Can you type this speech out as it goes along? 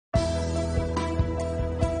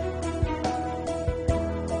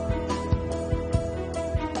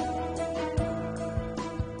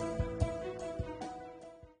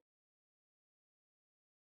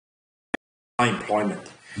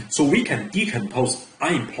unemployment. So we can decompose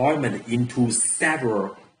unemployment into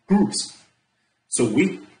several groups. So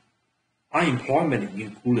unemployment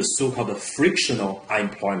includes so-called frictional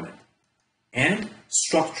unemployment and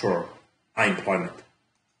structural unemployment.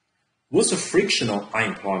 What's a frictional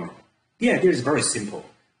unemployment? The idea is very simple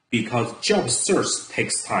because job search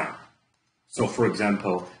takes time. So for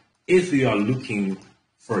example, if you are looking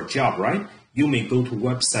for a job, right, you may go to a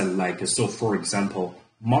website like, so for example,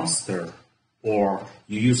 Monster, or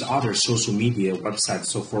you use other social media websites.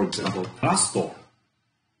 So for example, Glassdoor.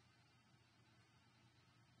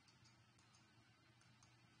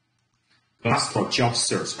 Glassdoor job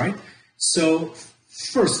search, right? So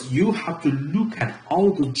first, you have to look at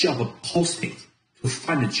all the job postings to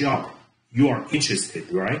find a job you are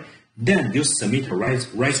interested, right? Then you submit a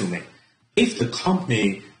resume. If the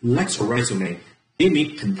company likes your resume, they may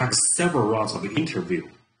conduct several rounds of interview.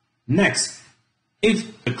 Next,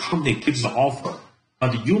 if the company gives an offer,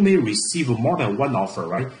 but you may receive more than one offer,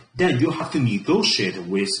 right? Then you have to negotiate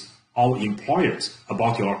with all employers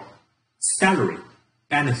about your salary,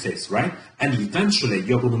 benefits, right? And eventually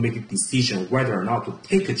you're going to make a decision whether or not to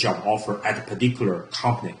take a job offer at a particular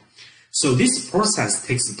company. So this process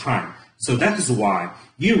takes time. So that is why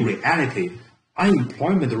in reality,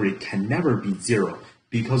 unemployment rate can never be zero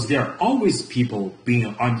because there are always people being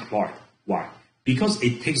unemployed. Why? Because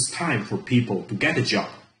it takes time for people to get a job.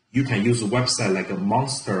 You can use a website like a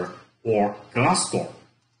Monster or Glassdoor.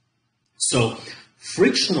 So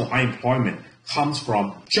frictional unemployment comes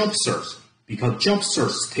from job search because job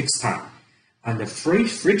search takes time. And the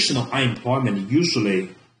frictional unemployment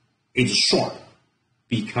usually is short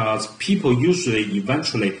because people usually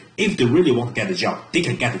eventually, if they really want to get a job, they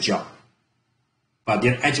can get a job. But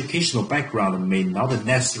their educational background may not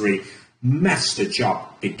necessarily match the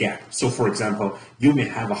job they get. So for example, you may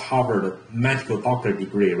have a Harvard medical doctor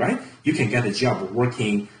degree, right? You can get a job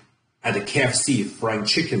working at the KFC frying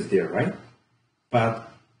chickens there, right?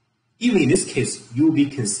 But even in this case, you'll be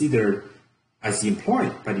considered as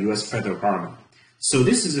employed by the US federal government. So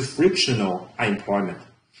this is a frictional unemployment.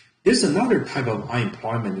 There's another type of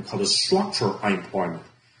unemployment called structural unemployment.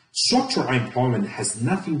 Structural unemployment has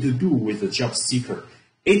nothing to do with the job seeker.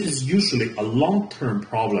 It is usually a long-term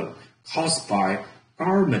problem caused by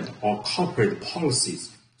government or corporate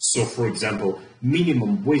policies. So for example,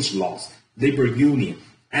 minimum wage laws, labor union,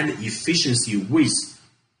 and efficiency wage,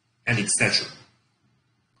 and etc.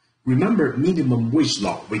 Remember minimum wage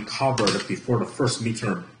law we covered before the first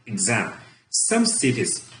midterm exam. Some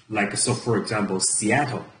cities, like so for example,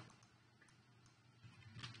 Seattle,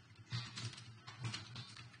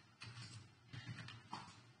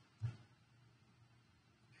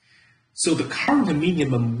 so the current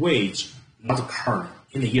minimum wage, not current,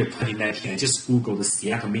 in the year 2019, I just Googled the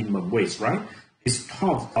Seattle minimum wage, right? It's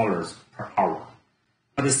 $12 per hour.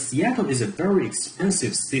 But Seattle is a very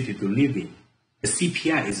expensive city to live in. The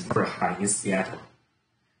CPI is very high in Seattle.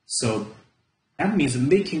 So that means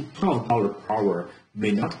making $12 per hour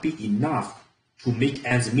may not be enough to make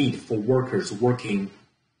ends meet for workers working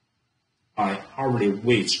by hourly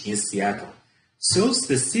wage in Seattle. So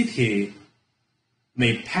the city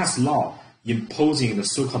may pass law imposing the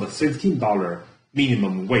so-called $15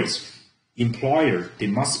 minimum wage. Employers, they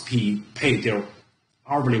must pay their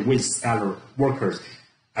hourly wage salary workers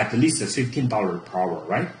at least $15 per hour,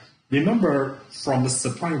 right? Remember, from the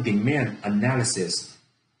supply and demand analysis,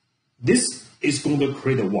 this is going to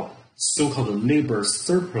create a what? So-called labor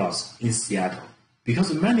surplus in Seattle.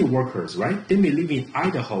 Because many workers, right, they may live in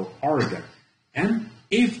Idaho, Oregon, and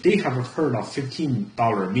if they have heard of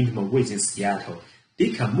 $15 minimum wage in Seattle, they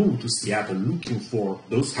can move to Seattle looking for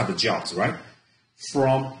those type of jobs, right?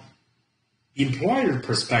 From employer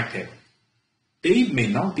perspective, they may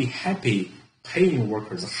not be happy paying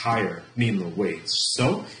workers higher minimum wage.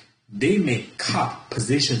 So they may cut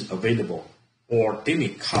positions available or they may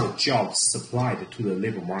cut jobs supplied to the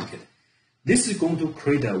labor market. This is going to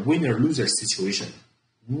create a winner-loser situation.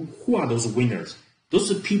 Who are those winners? Those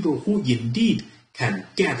are people who indeed can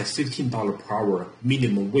get $15 per hour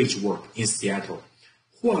minimum wage work in Seattle.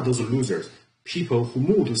 Who are those losers? People who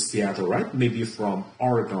move to Seattle, right? Maybe from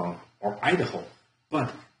Oregon or Idaho,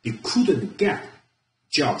 but they couldn't get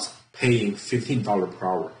jobs paying $15 per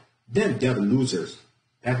hour. Then they're the losers.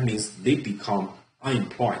 That means they become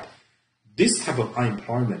unemployed. This type of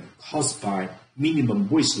unemployment caused by minimum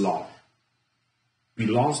wage law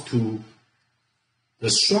belongs to the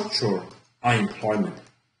structural unemployment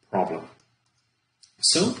problem.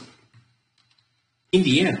 So, in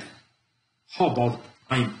the end, how about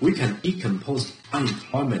we can decompose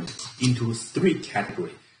unemployment into three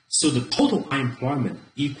categories. So the total unemployment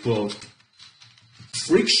equals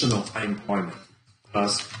frictional unemployment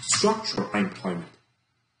plus structural unemployment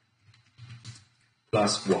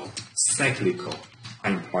plus what? Cyclical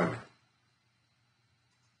unemployment.